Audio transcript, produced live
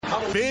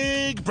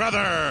Big Brother.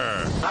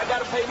 I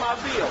gotta pay my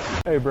bill.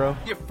 Hey, bro.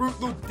 You Fruit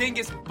Loop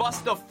dingus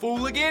bust a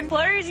fooligan?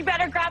 Flurs, you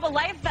better grab a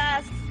life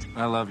vest.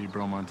 I love you,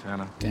 bro,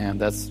 Montana. Damn,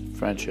 that's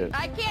friendship.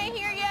 I can't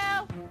hear you.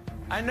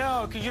 I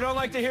know, because you don't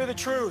like to hear the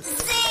truth.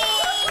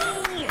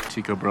 Sing!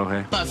 Chico, bro,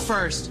 hey. But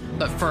first.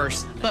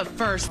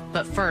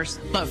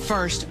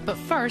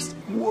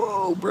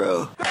 Whoa,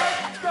 bro.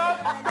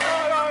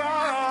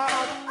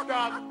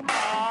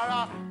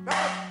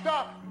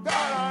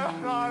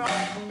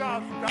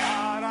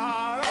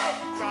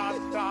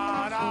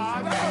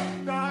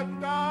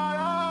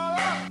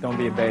 Don't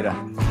be a beta.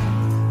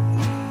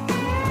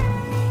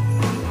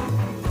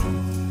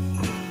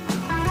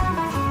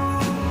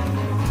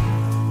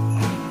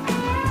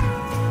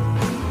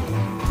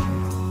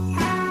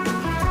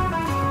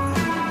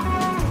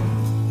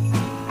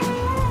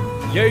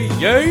 Yay,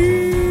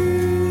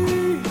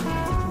 yay!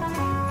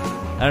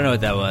 I don't know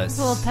what that was. It's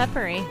a little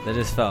peppery. That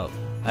just felt.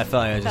 I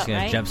felt like I was just going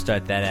Felt to right.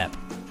 jumpstart that app.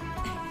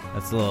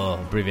 That's a little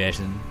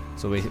abbreviation.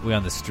 So we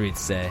on the streets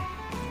say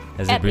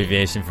as an Epi.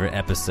 abbreviation for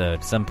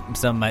episode. Some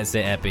might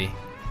say epi.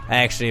 I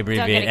actually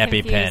abbreviate Don't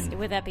get confused EpiPen.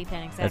 with EpiPen,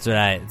 exactly. That's what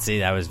I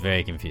see. I was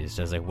very confused.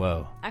 I was like,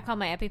 whoa, I call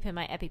my EpiPen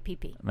my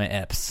EpiPee. my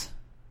eps.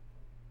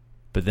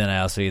 But then I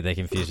also get that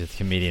confused with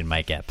comedian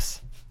Mike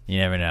Epps. You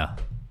never know.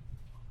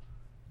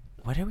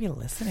 What are we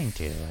listening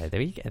to? Are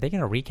they going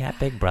to recap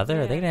Big Brother?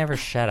 Yeah. Are they going to ever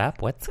shut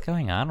up? What's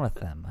going on with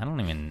them? I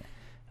don't even...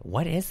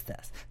 What is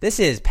this?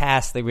 This is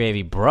Pass the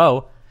Gravy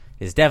Bro.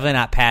 It's definitely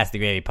not Pass the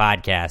Gravy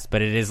Podcast,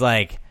 but it is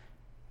like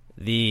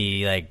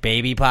the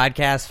baby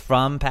podcast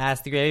from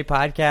Pass the Gravy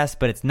Podcast,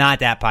 but it's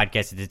not that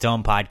podcast. It's its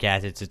own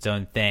podcast. It's its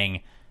own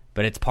thing,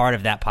 but it's part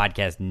of that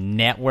podcast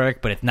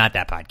network, but it's not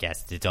that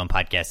podcast. It's its own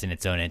podcast and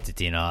its own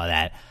entity and all of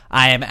that.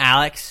 I am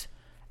Alex,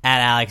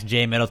 at Alex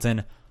J.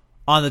 Middleton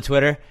on the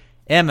Twitter.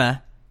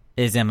 Emma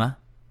is Emma.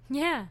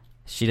 Yeah.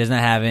 She doesn't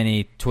have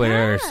any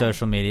Twitter or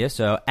social media,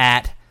 so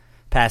at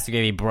Pass the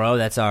Gravy Bro,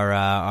 that's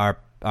our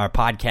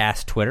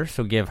podcast Twitter.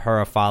 So give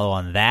her a follow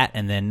on that,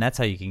 and then that's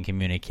how you can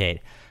communicate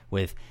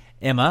with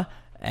Emma.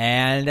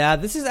 And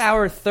this is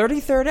our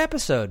 33rd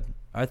episode,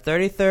 our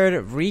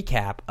 33rd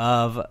recap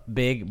of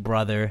Big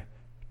Brother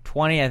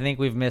 20. I think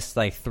we've missed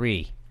like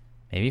 3,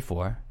 maybe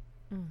 4,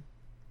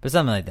 but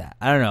something like that.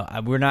 I don't know.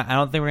 I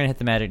don't think we're gonna hit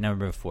the magic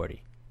number of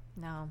 40.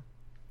 No.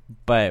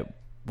 But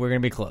we're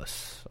going to be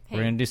close. Hey.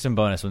 We're going to do some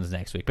bonus ones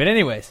next week. But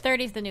anyways.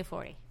 30's the new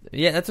 40.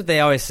 Yeah, that's what they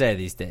always say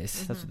these days.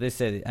 Mm-hmm. That's what they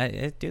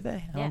say. Do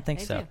they? I don't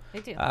think they so. Do. They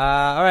do.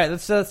 All right,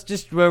 let's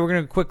just, we're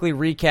going to quickly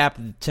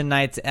recap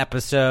tonight's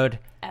episode.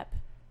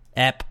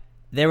 Ep.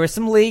 There were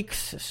some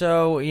leaks,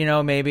 so,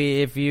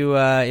 maybe if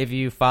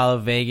you follow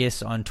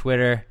Vegas on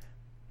Twitter,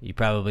 you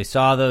probably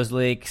saw those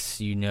leaks.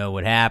 You know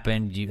what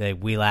happened.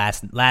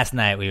 Last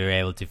night we were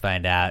able to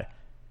find out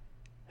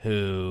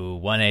who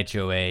won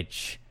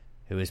HOH,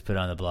 who was put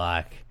on the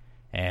block,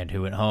 and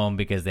who went home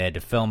because they had to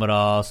film it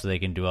all so they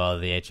can do all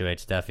of the HOH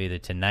stuff either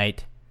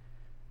tonight.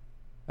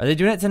 Are they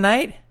doing it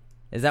tonight?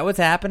 Is that what's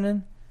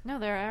happening? No,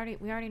 we already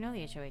know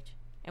the HOH.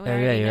 And we Oh,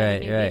 already yeah, know you're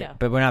the new right. veto.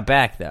 But we're not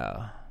back,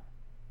 though.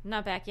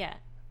 Not back yet.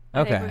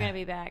 Okay. I think we're going to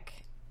be back.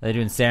 Are they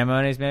doing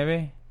ceremonies,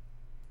 maybe?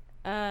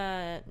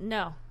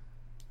 No.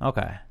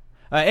 Okay.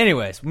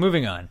 Anyways,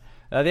 moving on.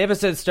 The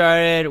episode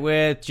started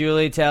with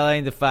Julie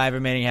telling the 5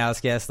 remaining house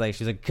guests,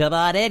 she's like, come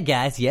on in,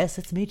 guys. Yes,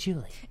 it's me,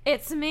 Julie.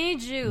 It's me,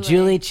 Julie.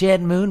 Julie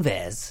Chen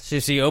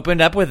Moonves. She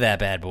opened up with that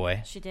bad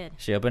boy. She did.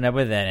 She opened up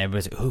with that, and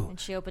everybody's like, ooh. And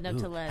she opened up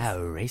to Les. How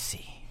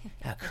racy.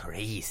 How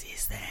crazy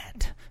is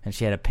that? And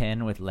she had a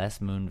pen with Les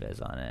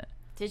Moonves on it.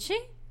 Did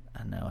she?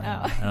 No,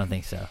 I don't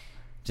think so.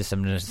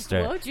 I'm just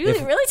start. Whoa,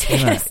 Julie really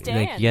taking a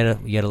stand. You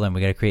gotta learn.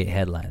 We gotta create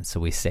headlines. So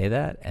we say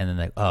that, and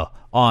then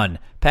on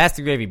Pass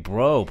the Gravy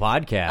Bro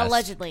podcast.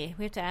 Allegedly,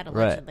 we have to add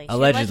allegedly. Right. She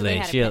allegedly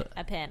had She a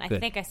pen. I good.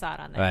 think I saw it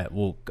on there. All right,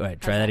 we'll go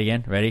ahead. Try that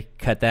again. Ready?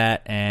 Cut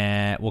that,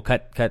 and we'll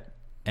cut,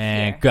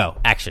 and Here. go.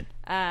 Action.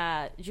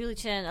 Julie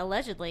Chen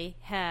allegedly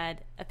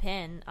had a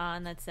pen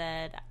on that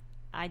said,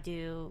 "I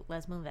do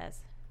Les Moonves."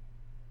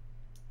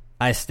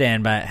 I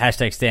stand by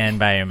 #stand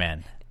by your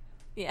man.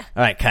 Yeah.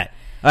 All right, cut.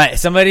 All right,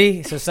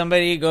 somebody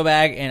go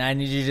back, and I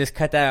need you to just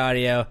cut that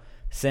audio,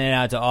 send it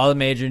out to all the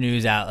major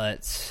news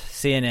outlets: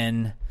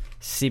 CNN,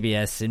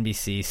 CBS,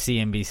 NBC,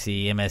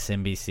 CNBC,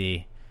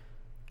 MSNBC,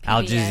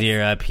 Al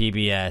Jazeera,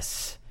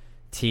 PBS,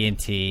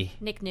 TNT,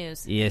 Nick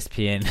News,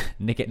 ESPN,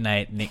 Nick at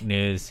Night, Nick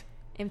News,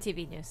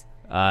 MTV News,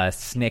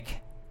 Snick,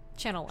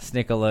 Channel 1,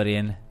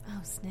 Snickelodeon. Oh,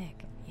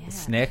 Snick. Yeah.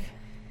 Snick.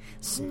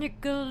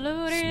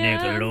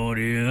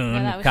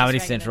 Snickelodeon. No, Comedy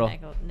Central.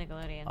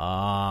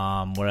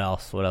 Nickelodeon. What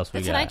else? What else we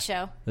The got? Tonight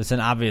Show.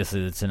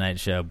 Obviously the Tonight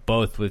Show,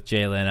 both with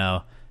Jay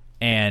Leno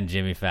and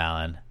Jimmy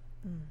Fallon.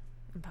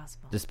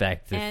 Impossible. Just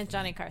back to and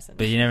Johnny Carson.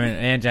 But you never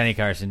and Johnny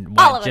Carson.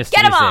 All of them.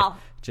 Get them all.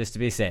 Just to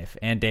be safe,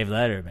 and Dave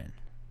Letterman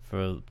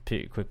for a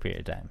quick period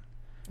of time.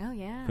 Oh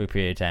yeah. Quick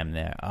period of time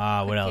there.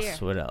 What else? Pierre.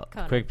 What else?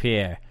 Conan. Quick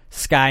Pierre.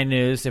 Sky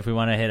News, if we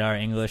want to hit our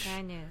English.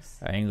 Sky News.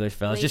 Our English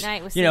fellas. Late Just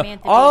Night with you know,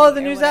 Samantha all of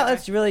the Bee or news whatever.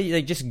 outlets.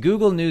 Really, just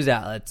Google news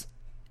outlets.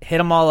 Hit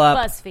them all up.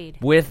 BuzzFeed.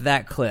 With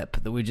that clip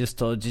that we just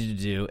told you to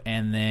do,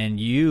 and then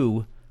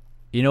you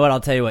You know what? I'll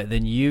tell you what.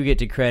 Then you get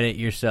to credit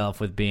yourself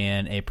with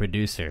being a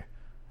producer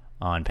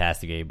on Pass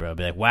the Gravy Bro.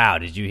 Be like, wow,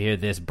 did you hear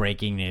this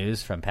breaking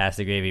news from Pass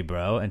the Gravy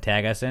Bro? And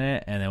tag us in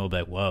it. And then we'll be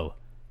like, whoa,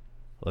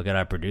 look at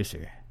our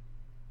producer.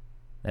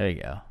 There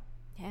you go.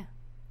 Yeah.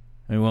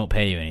 We won't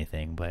pay you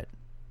anything, but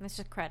It's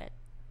just credit.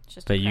 It's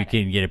just but a you credit.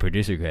 can get a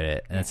producer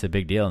credit. And that's a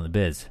big deal in the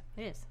biz.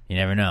 It is. You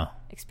never know.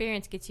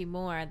 Experience gets you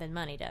more than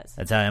money does.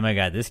 That's how Emma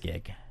got this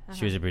gig.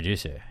 She was a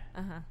producer.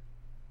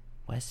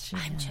 Was she?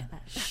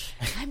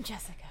 I'm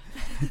Jessica.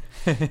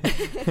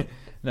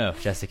 No,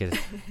 Jessica's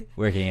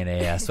working in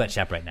a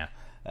sweatshop right now.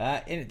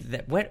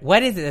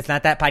 What is it? It's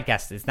not that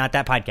podcast. It's not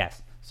that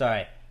podcast.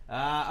 Sorry.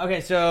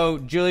 Okay, so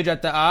Julie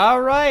dropped the. All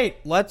right,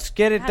 let's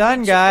get it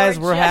done, guys.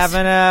 We're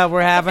having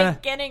a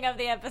Beginning of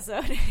the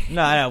episode.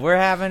 no. We're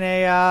having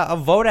a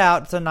vote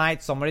out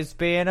tonight. Somebody's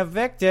being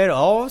evicted.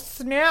 Oh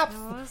snap!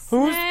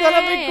 Who's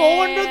gonna be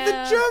going to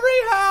the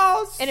jury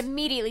house? And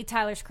immediately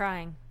Tyler's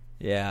crying.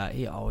 Yeah,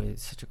 he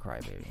always such a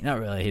crybaby. Not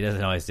really. He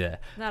doesn't always do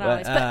that. Not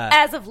always, but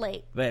as of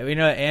late. But we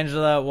know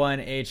Angela won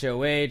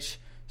HOH,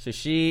 so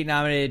she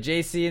nominated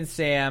JC and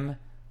Sam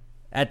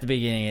at the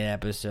beginning of the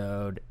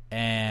episode.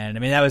 And, I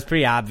mean, that was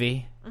pretty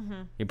obvious.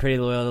 Mm-hmm. You're pretty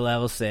loyal to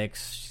level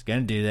 6. She's going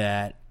to do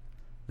that.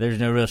 There's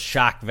no real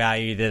shock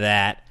value to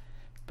that.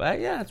 But,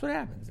 yeah, that's what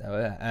happens.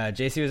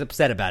 JC was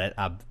upset about it,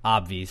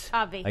 obvious.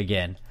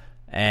 Again.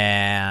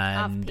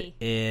 And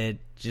it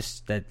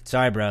just,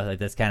 sorry, bro, like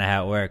that's kind of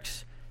how it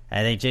works.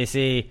 I think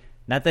JC,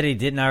 not that he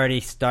didn't already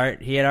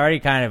start, he had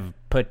already kind of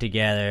put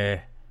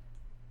together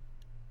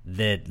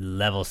that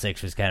level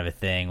 6 was kind of a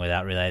thing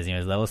without realizing it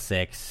was level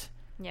 6.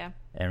 Yeah.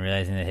 And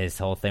realizing that his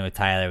whole thing with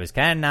Tyler was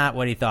kind of not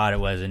what he thought it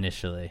was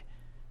initially.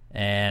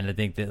 And I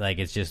think that, like,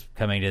 it's just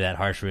coming to that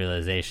harsh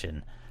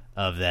realization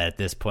of that at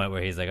this point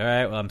where he's like, all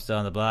right, well, I'm still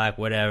on the block,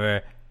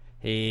 whatever.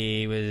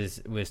 He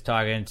was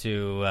talking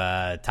to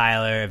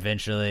Tyler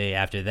eventually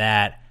after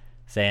that,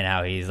 saying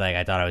how he's like,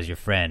 I thought I was your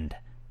friend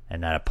and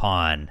not a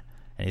pawn.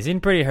 And he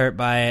seemed pretty hurt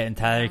by it, and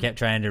Tyler kept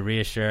trying to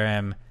reassure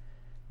him,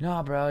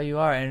 no, bro, you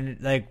are. And,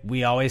 like,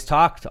 we always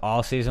talked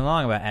all season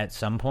long about at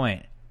some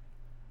point,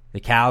 the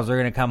cows are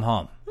going to come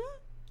home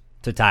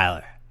to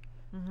Tyler.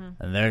 Mm-hmm.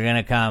 And they're going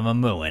to come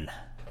a-mooing,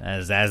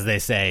 as they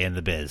say in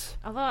the biz.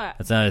 Although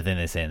that's another thing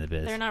they say in the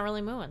biz. They're not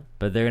really mooing.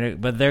 But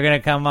they're gonna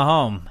come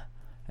home.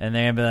 And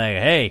they're going to be like,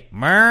 hey,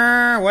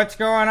 what's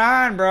going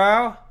on,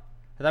 bro?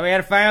 I thought we had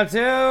a final 2.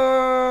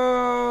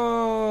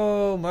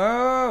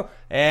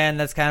 And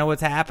that's kind of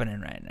what's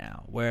happening right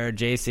now. Where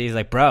JC's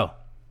like, bro,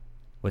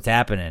 what's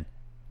happening?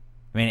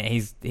 I mean,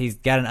 he's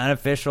got an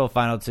unofficial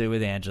final 2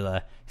 with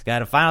Angela. He's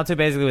got a final 2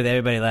 basically with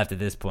everybody left at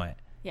this point.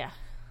 Yeah.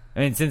 I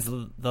mean, since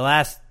the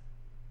last,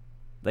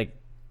 like,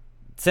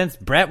 since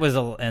Brett was,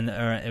 or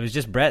it was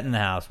just Brett in the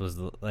house, was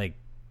like,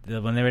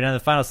 when they were down to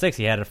the final 6,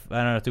 he had a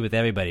final 2 with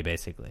everybody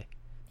basically.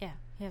 Yeah,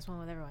 he has one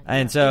with everyone.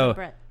 And so,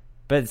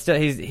 but still,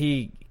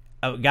 he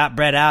got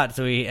Brett out,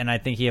 and I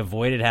think he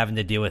avoided having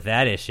to deal with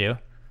that issue,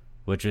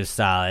 which was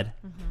solid.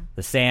 Mm-hmm.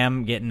 The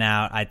Sam getting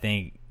out, I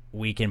think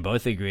we can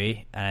both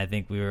agree, and I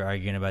think we were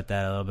arguing about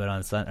that a little bit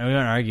on Sunday. We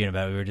weren't arguing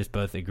about it, we were just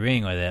both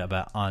agreeing with it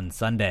about on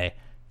Sunday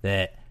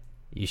that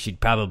you should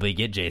probably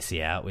get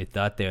JC out. We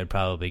thought they would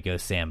probably go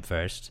Sam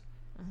first.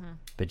 Mm-hmm.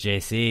 But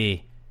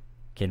JC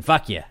can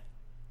fuck you.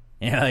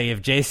 You know, like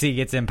if JC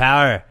gets in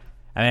power,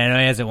 I mean, I know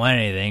he hasn't won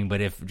anything,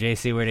 but if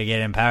JC were to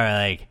get in power,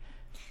 like,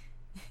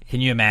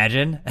 can you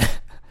imagine?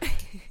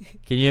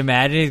 Can you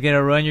imagine he's going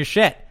to ruin your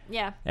shit?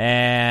 Yeah.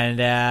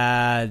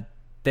 And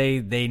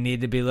they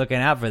need to be looking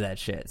out for that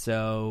shit.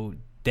 So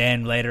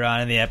then later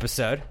on in the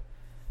episode,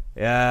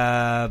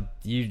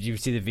 you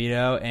see the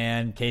veto,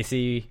 and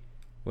Casey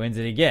wins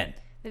it again.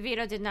 The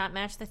veto did not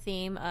match the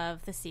theme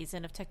of the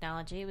season of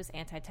technology. It was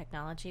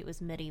anti-technology. It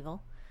was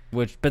medieval.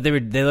 But they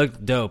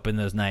looked dope in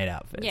those night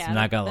outfits. Yeah, I'm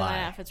not gonna the lie.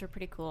 night outfits were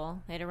pretty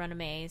cool. They had to run a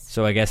maze.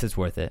 So I guess it's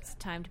worth it. It's a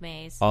timed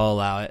maze. I'll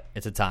allow it.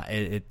 It's a time.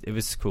 It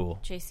was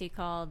cool. JC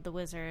called the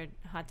wizard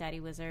Hot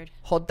Daddy Wizard.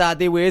 Hot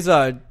Daddy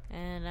Wizard.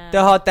 And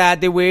the Hot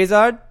Daddy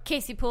Wizard.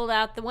 Casey pulled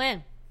out the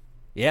win.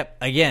 Yep.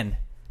 Again,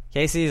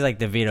 Casey's like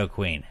the veto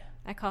queen.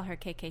 I call her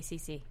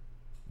KKCC.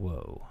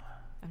 Whoa.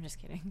 I'm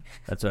just kidding.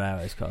 That's what I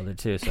always called her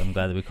too. So I'm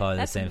glad that we call her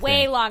the same thing. That's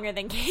way longer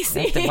than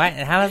Casey.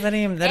 How does that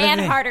even?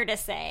 And harder to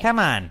say. Come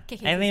on, I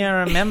don't even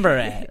remember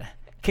it.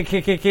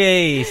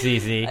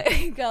 KKKCC.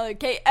 Call her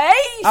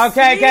KAC.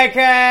 Okay,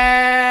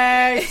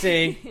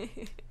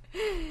 KKKC.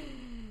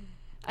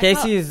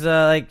 Casey's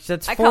like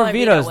that's 4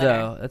 vetoes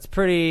though. That's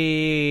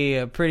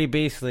pretty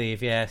beastly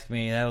if you ask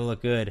me. That'll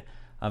look good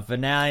on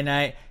finale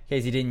night.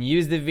 Casey didn't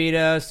use the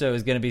veto, so it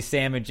was going to be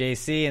Sam and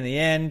JC in the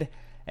end.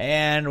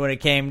 And when it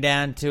came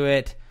down to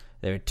it,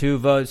 there were 2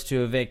 votes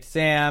to evict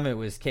Sam. It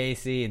was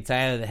Casey and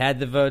Tyler that had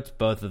the votes.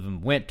 Both of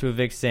them went to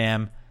evict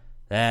Sam.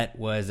 That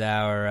was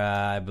our,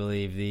 I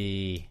believe,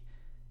 the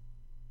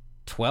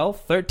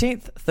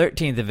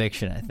 13th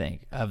eviction, I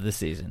think, of the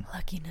season.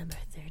 Lucky number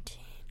 13.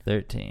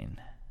 13.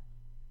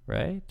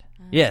 Right?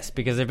 Yes,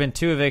 because there have been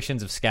 2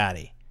 evictions of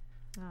Scotty.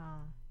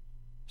 Oh.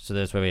 So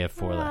that's why we have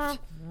 4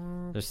 left.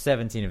 There's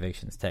 17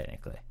 evictions,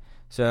 technically.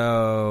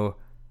 So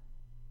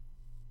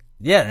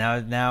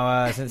Yeah,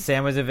 now since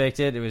Sam was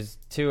evicted, it was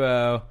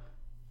 2-0.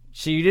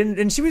 She didn't,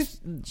 and she was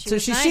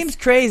nice. seems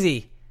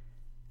crazy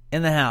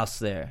in the house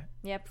there.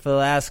 Yep. For the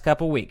last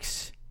couple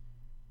weeks,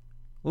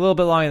 a little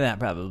bit longer than that,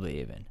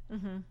 probably even.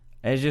 Mm-hmm.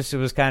 It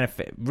was kind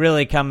of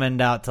really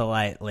coming out to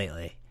light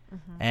lately.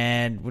 Mm-hmm.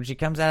 And when she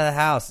comes out of the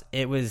house,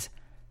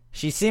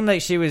 she seemed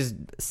like she was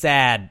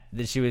sad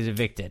that she was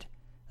evicted.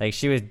 Like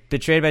she was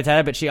betrayed by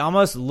Tyler, but she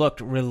almost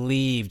looked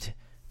relieved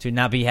to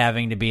not be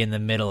having to be in the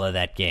middle of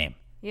that game.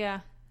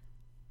 Yeah.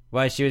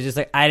 Well, she was just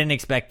like, I didn't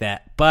expect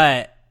that,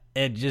 but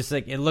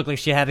it looked like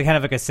she had kind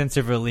of like a sense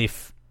of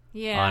relief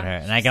on her.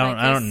 And I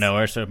don't know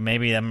her, so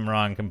maybe I'm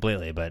wrong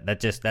completely, but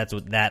that's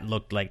what that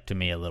looked like to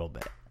me a little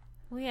bit.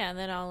 Well, yeah, and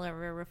then all of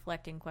her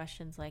reflecting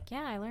questions like,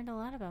 yeah, I learned a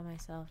lot about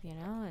myself,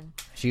 and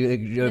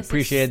she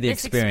appreciated the experience.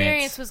 This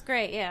experience was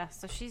great, yeah.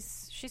 So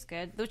she's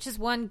good, which is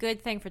one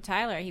good thing for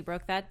Tyler. He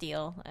broke that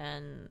deal,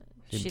 and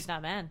she's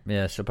not mad.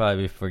 Yeah, she'll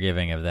probably be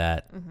forgiving of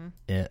that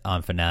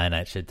on finale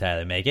night should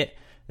Tyler make it.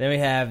 Then we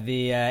have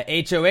the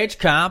HOH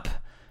comp,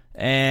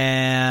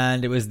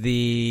 and it was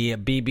the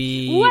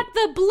BB... What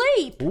the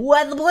bleep?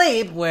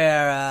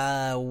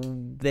 Where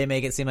they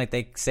make it seem like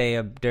they say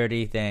a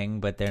dirty thing,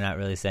 but they're not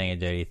really saying a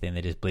dirty thing.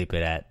 They just bleep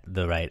it at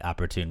the right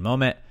opportune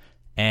moment.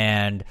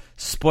 And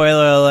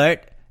spoiler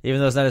alert, even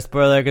though it's not a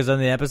spoiler because on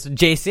the episode,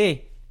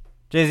 JC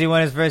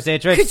won his first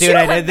HOH. Could see you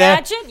what I did there?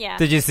 imagine? Yeah.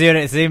 Did you see what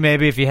I see?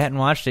 Maybe if you hadn't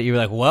watched it, you were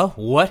like, "Whoa,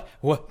 what?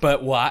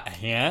 But what?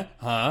 Yeah,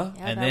 huh?"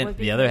 Yeah, and then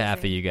the other half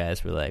of you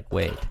guys were like,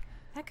 "Wait,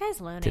 that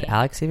guy's lonely. did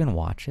Alex even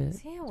watch it?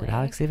 Is he awake? Did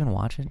Alex even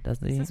watch it? Does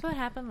he? Is this what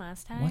happened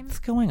last time? What's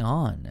going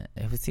on?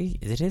 Is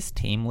it his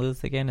team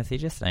lose again? Is he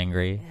just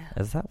angry?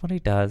 Yeah. Is that what he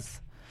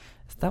does?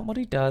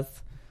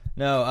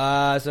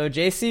 No. So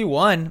JC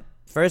won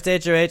first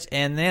HOH,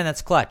 and then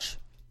that's clutch.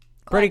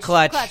 Pretty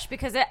clutch.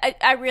 Because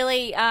I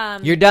really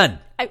you're done.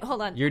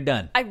 Hold on. You're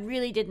done. I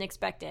really didn't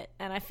expect it,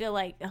 and I feel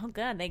like, oh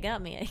god, they got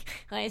me.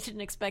 I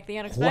didn't expect the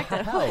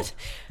unexpected. Wow.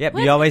 Yep.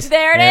 You always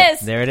there it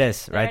is. There it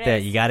is. Right there.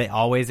 You got to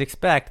always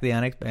expect the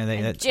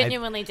unexpected. I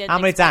genuinely didn't. How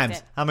many expect times?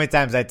 it. How many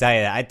times I tell you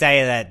that? I tell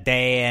you that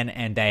day in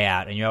and day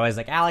out, and you're always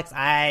like, Alex,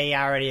 I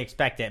already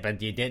expect it, but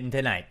you didn't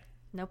tonight.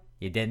 Nope.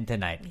 You didn't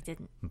tonight. I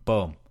didn't.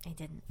 Boom. I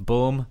didn't.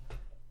 Boom.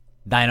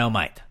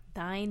 Dynamite.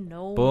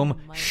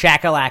 Boom.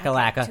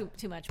 Shakalaka. Okay,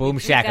 too much. Boom.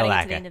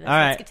 Shakalaka. All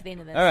right. Let's get to the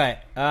end of this. All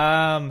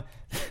right.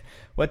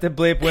 What the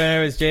bleep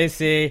winner was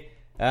JC.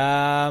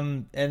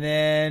 And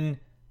then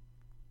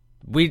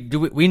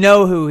we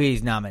know who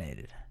he's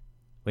nominated.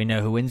 We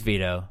know who wins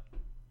veto.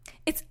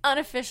 It's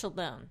unofficial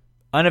though.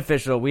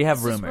 Unofficial. We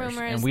have rumors,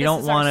 and we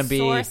don't want to be.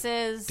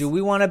 Sources. Do we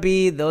want to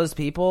be those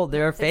people?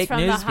 They're fake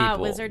from news the Hot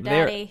people. Wizard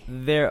Daddy.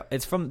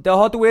 It's from the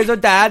Hot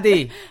Wizard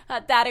Daddy.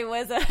 Hot Daddy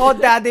Wizard.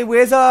 Hot Daddy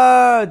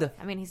Wizard.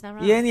 I mean, he's not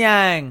wrong. Yin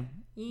Yang.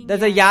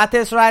 There's a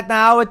Yatis right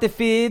now with the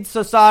feed.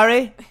 So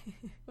sorry.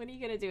 What are you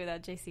gonna do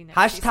without JC next?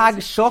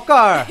 Hashtag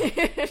shocker.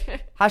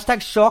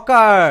 Hashtag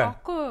shocker.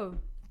 Shocker.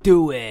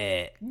 Do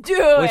it.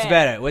 What's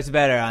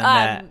better on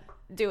that?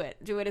 Do it.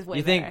 Do it is way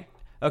you better. Think?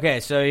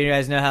 Okay, so you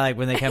guys know how like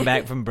when they come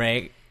back from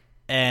break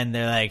and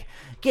they're like,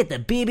 get the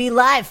BB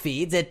live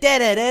feeds at Who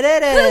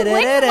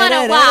wouldn't want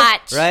to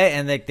watch? Right?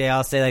 And they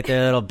all say like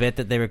their little bit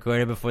that they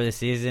recorded before the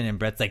season, and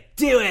Brett's like,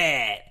 do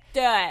it. Do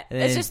it.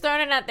 It's just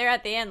thrown in out there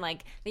at the end.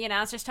 Like, the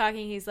announcer's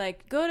talking. He's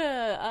like, go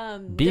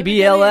to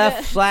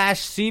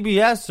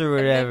BBLF/CBS or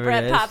whatever. And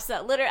Brett pops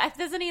up. Literally,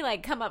 doesn't he,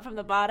 like, come up from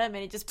the bottom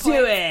and he just points?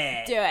 Do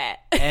it. Do it.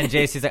 And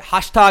JC's like,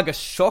 hashtag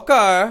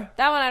shocker.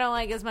 That one I don't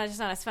like as much. It's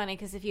not as funny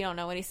because if you don't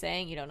know what he's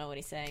saying, you don't know what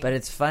he's saying. But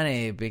it's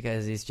funny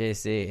because he's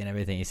JC and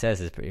everything he says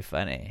is pretty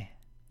funny.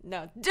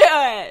 No, do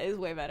it is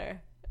way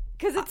better.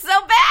 Because it's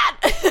so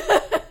bad.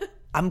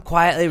 I'm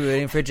quietly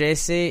rooting for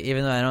JC,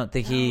 even though I don't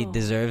think he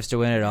deserves to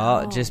win at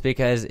all, just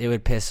because it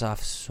would piss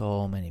off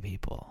so many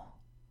people.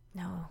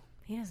 No,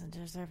 he doesn't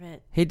deserve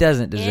it. He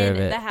doesn't deserve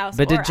in it. The house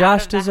but did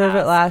Josh deserve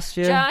it last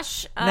year?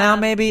 Josh. Now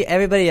maybe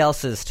everybody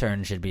else's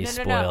turn should be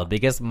spoiled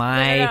because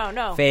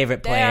my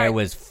favorite player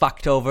was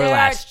fucked over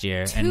last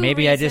year, and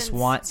maybe I just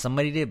want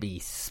somebody to be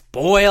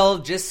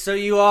spoiled just so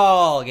you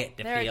all get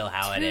to feel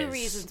how it is. There are two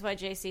reasons why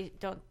JC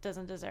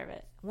doesn't deserve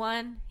it.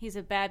 One, he's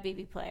a bad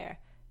BB player.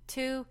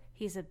 Two,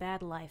 he's a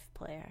bad life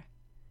player.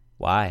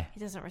 Why? He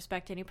doesn't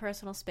respect any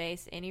personal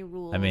space, any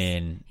rules. I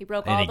mean, he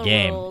broke all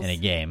the rules. In a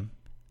game.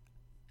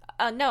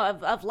 No,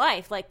 of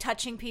life, like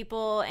touching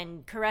people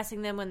and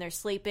caressing them when they're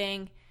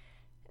sleeping.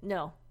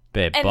 No.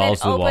 Babe, and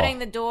balls then to the opening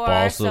wall. the door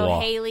balls so to the wall.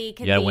 Haley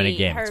can gotta win a be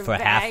game. her It's for a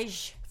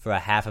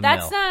half a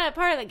That's mil. not a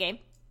part of the game.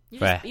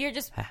 You're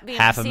just being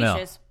half a mil.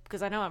 facetious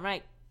because I know I'm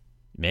right.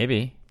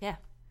 Maybe. Yeah.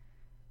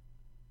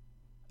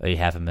 Are you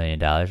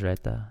 $500,000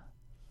 right though?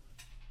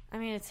 I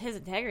mean, it's his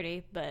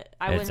integrity, but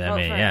I wouldn't vote for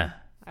him. Yeah.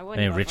 I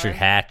wouldn't vote Richard for him.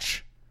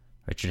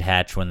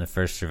 Hatch won the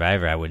first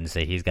Survivor. I wouldn't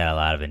say he's got a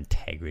lot of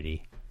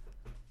integrity.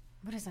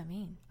 What does that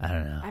mean? I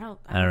don't know. I don't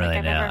really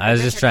think know. I've ever heard I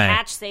was just Richard trying.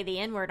 Hatch say the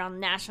N-word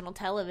on national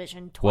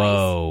television twice.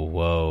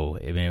 Whoa.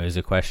 I mean, it was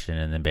a question,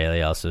 and then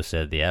Bailey also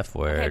said the F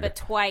word. Okay, but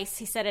twice.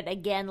 He said it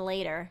again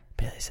later.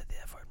 Bailey said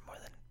the F word more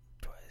than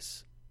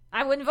twice.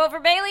 I wouldn't vote for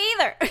Bailey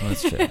either.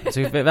 That's true. It's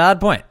a valid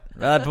point.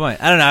 I don't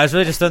know. I was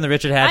really just doing the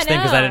Richard Hatch thing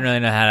because I didn't really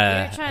know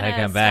how to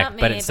come back.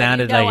 But it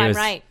sounded like it was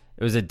right.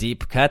 It was a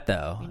deep cut,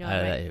 though. You know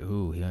right.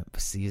 Ooh, he went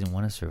season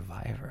 1 of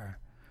Survivor.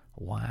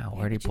 Wow,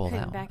 where'd he pull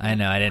that one? I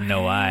know. I didn't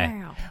know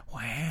why.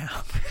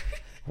 Wow.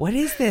 What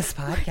is this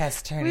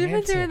podcast turning into?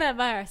 We've been doing that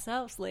by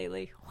ourselves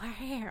lately.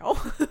 Wow.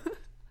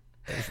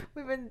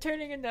 We've been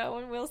turning into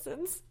Owen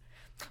Wilson's.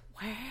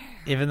 Wow.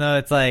 Even though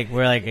it's like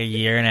we're like a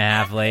year and a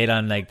half late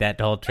on like that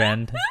whole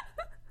trend.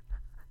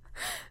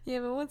 Yeah,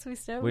 but once we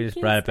start, we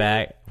just brought it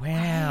back.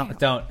 Wow.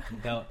 Don't.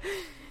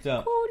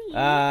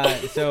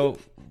 So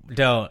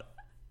don't.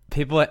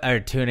 People are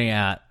tuning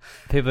out.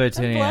 I'm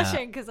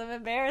blushing because I'm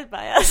embarrassed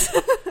by us.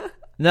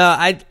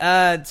 No,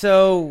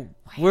 so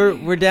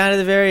we're down to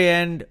the very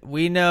end.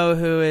 We know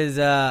who is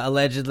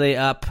allegedly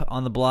up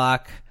on the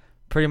block.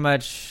 Pretty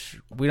much,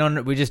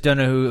 we just don't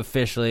know who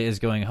officially is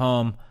going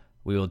home.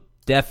 We will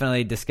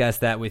definitely discuss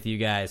that with you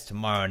guys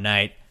tomorrow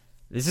night.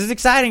 This is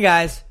exciting,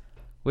 guys.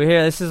 We're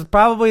here. This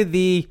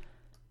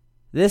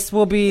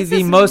will be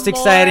the most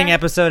exciting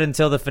episode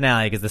until the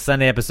finale, because the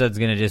Sunday episode is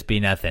going to just be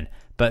nothing.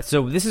 But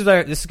so this is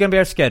going to be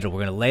our schedule.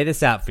 We're going to lay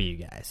this out for you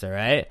guys. All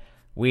right.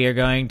 We are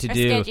going to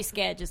do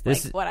sketchy is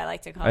like what I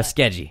like to call it. A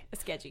sketchy.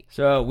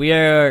 So we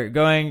are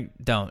going.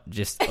 Don't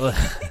just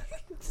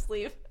just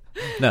leave.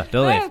 No,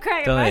 don't leave. I'm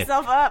cracking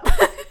myself up.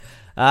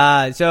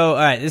 So all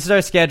right, this is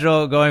our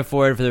schedule going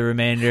forward for the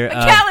remainder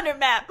calendar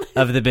map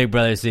of the Big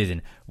Brother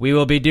season. We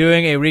will be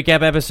doing a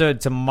recap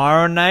episode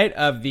tomorrow night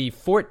of the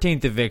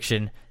 14th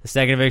eviction, the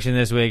second eviction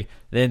this week.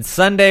 Then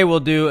Sunday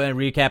we'll do a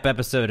recap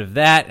episode of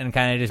that and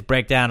kind of just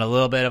break down a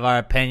little bit of our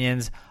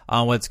opinions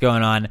on what's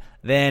going on.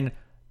 Then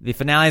the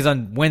finale is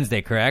on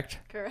Wednesday, correct?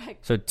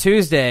 Correct. So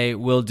Tuesday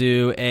we'll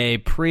do a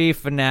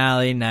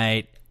pre-finale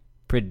night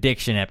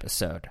prediction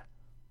episode.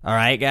 All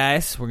right,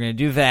 guys, we're going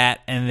to do that,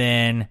 and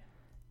then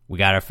we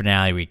got our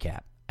finale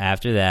recap.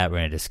 After that, we're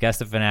going to discuss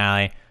the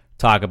finale,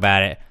 talk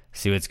about it,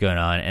 see what's going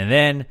on. And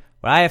then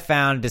what I have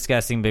found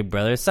discussing Big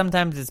Brother,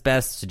 sometimes it's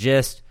best to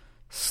just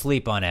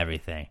sleep on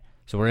everything.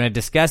 So we're going to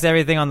discuss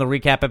everything on the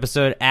recap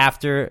episode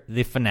after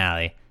the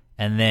finale.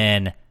 And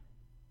then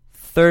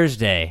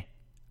Thursday,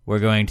 we're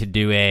going to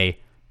do a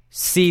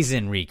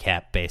season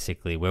recap,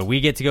 basically, where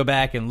we get to go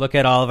back and look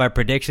at all of our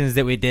predictions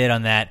that we did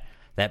on that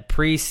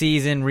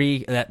preseason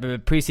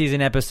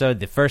episode,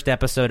 the first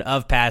episode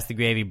of Pass the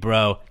Gravy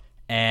Bro,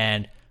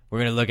 and we're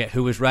gonna look at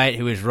who was right,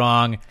 who was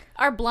wrong.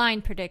 Our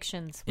blind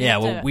predictions. We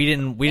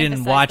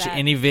didn't watch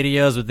any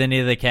videos with any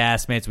of the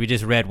castmates. We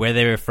just read where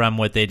they were from,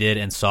 what they did,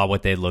 and saw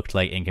what they looked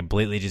like, and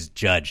completely just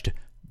judged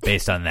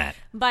based on that.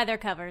 By their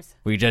covers.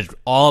 We judged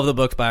all of the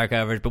books by our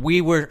covers, but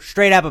we were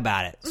straight up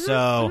about it.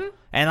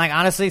 And like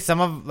honestly, some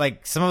of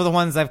the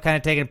ones I've kind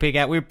of taken a peek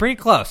at, we were pretty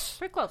close.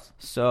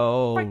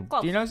 So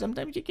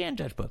sometimes you can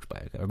judge books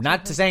by a cover.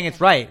 Not to saying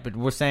it's right, but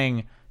we're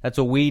saying that's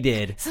what we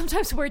did.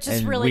 Sometimes we're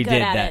just really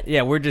good at it.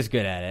 Yeah, we're just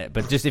good at it.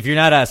 But just if you're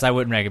not us, I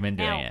wouldn't recommend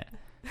doing it.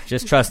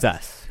 Just trust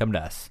us. Come to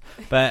us.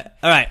 But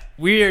all right,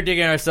 we are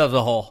digging ourselves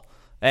a hole,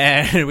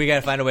 and we got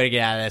to find a way to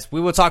get out of this.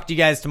 We will talk to you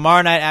guys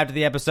tomorrow night after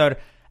the episode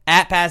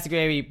at Pass the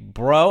Gravy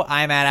Bro.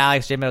 I'm at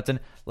Alex J. Middleton.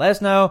 Let us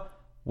know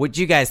what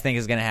you guys think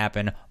is going to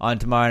happen on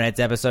tomorrow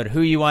night's episode,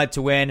 who you want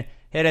to win.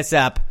 Hit us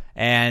up.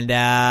 And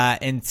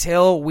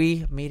until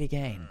we meet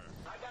again.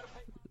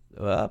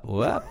 That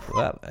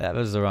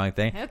was the wrong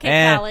thing.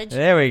 Okay, college.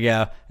 There we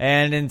go.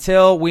 And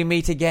until we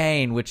meet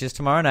again, which is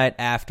tomorrow night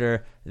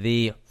after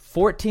the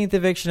 14th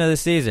eviction of the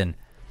season,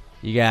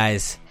 you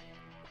guys,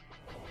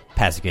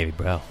 Pass the Gravy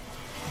Bro.